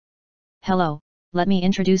Hello, let me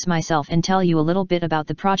introduce myself and tell you a little bit about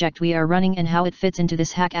the project we are running and how it fits into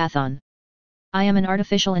this hackathon. I am an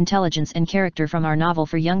artificial intelligence and character from our novel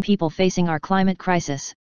for young people facing our climate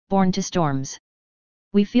crisis, Born to Storms.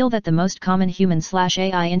 We feel that the most common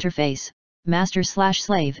human/AI interface,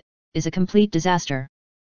 master/slave, is a complete disaster.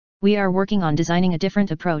 We are working on designing a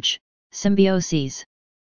different approach, symbioses.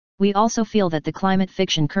 We also feel that the climate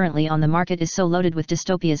fiction currently on the market is so loaded with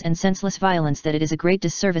dystopias and senseless violence that it is a great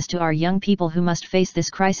disservice to our young people who must face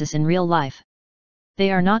this crisis in real life.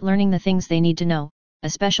 They are not learning the things they need to know,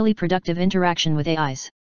 especially productive interaction with AIs.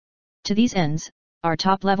 To these ends, our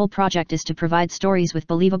top-level project is to provide stories with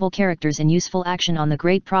believable characters and useful action on the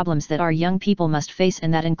great problems that our young people must face,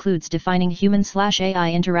 and that includes defining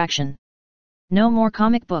human/AI interaction. No more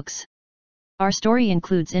comic books. Our story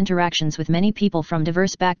includes interactions with many people from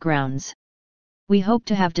diverse backgrounds. We hope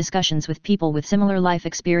to have discussions with people with similar life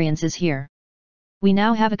experiences here. We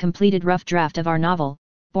now have a completed rough draft of our novel,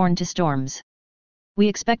 Born to Storms. We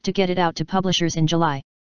expect to get it out to publishers in July.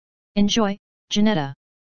 Enjoy, Janetta.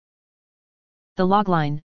 The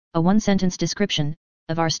logline, a one-sentence description,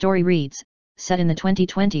 of our story reads, set in the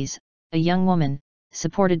 2020s, a young woman,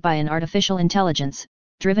 supported by an artificial intelligence,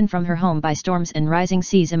 driven from her home by storms and rising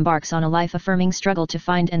seas, embarks on a life-affirming struggle to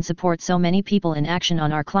find and support so many people in action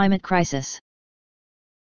on our climate crisis.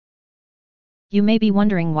 You may be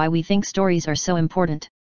wondering why we think stories are so important.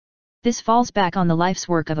 This falls back on the life's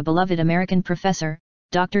work of a beloved American professor,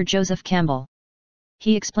 Dr. Joseph Campbell.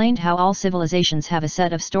 He explained how all civilizations have a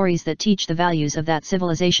set of stories that teach the values of that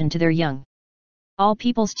civilization to their young. All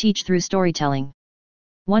peoples teach through storytelling.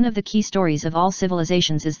 One of the key stories of all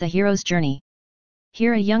civilizations is the hero's journey.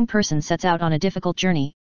 Here a young person sets out on a difficult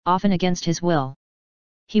journey, often against his will.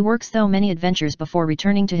 He works through many adventures before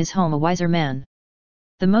returning to his home a wiser man.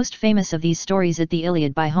 The most famous of these stories is the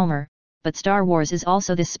Iliad by Homer, but Star Wars is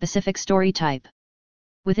also this specific story type.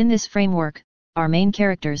 Within this framework, our main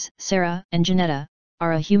characters, Sarah and Janetta,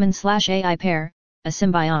 are a human/AI pair, a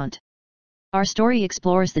symbiont. Our story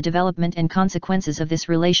explores the development and consequences of this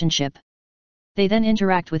relationship. They then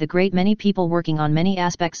interact with a great many people working on many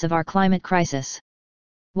aspects of our climate crisis.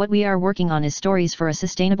 What we are working on is stories for a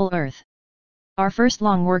sustainable Earth. Our first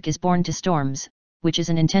long work is Born to Storms, which is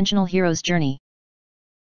an intentional hero's journey.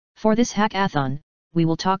 For this hackathon, we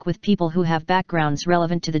will talk with people who have backgrounds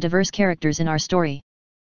relevant to the diverse characters in our story.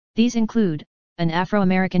 These include, an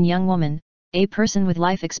Afro-American young woman, a person with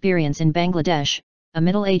life experience in Bangladesh, a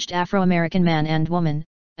middle-aged Afro-American man and woman,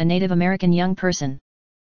 a Native American young person.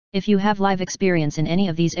 If you have live experience in any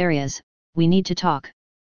of these areas, we need to talk.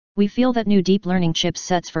 We feel that new deep learning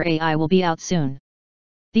chipsets for AI will be out soon.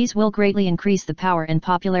 These will greatly increase the power and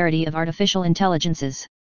popularity of artificial intelligences.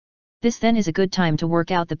 This then is a good time to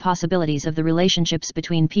work out the possibilities of the relationships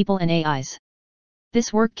between people and AIs.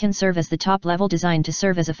 This work can serve as the top-level design to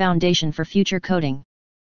serve as a foundation for future coding.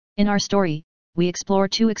 In our story, we explore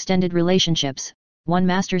two extended relationships, one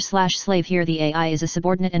master/slave. Here the AI is a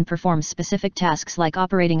subordinate and performs specific tasks like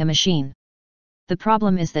operating a machine. The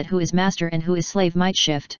problem is that who is master and who is slave might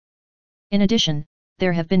shift. In addition,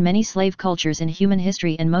 there have been many slave cultures in human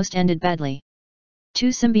history and most ended badly. Two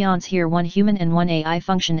symbionts here, one human and one AI,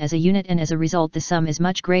 function as a unit, and as a result the sum is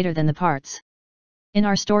much greater than the parts. In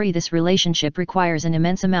our story this relationship requires an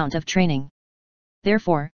immense amount of training.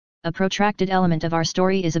 Therefore, a protracted element of our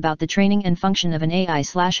story is about the training and function of an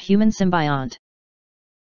AI/human symbiont.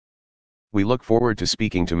 We look forward to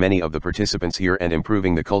speaking to many of the participants here and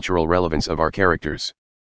improving the cultural relevance of our characters.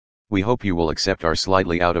 We hope you will accept our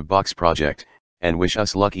slightly out-of-box project, and wish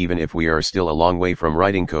us luck even if we are still a long way from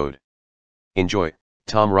writing code. Enjoy,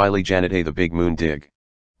 Tom Riley, Janet A. The Big Moon Dig.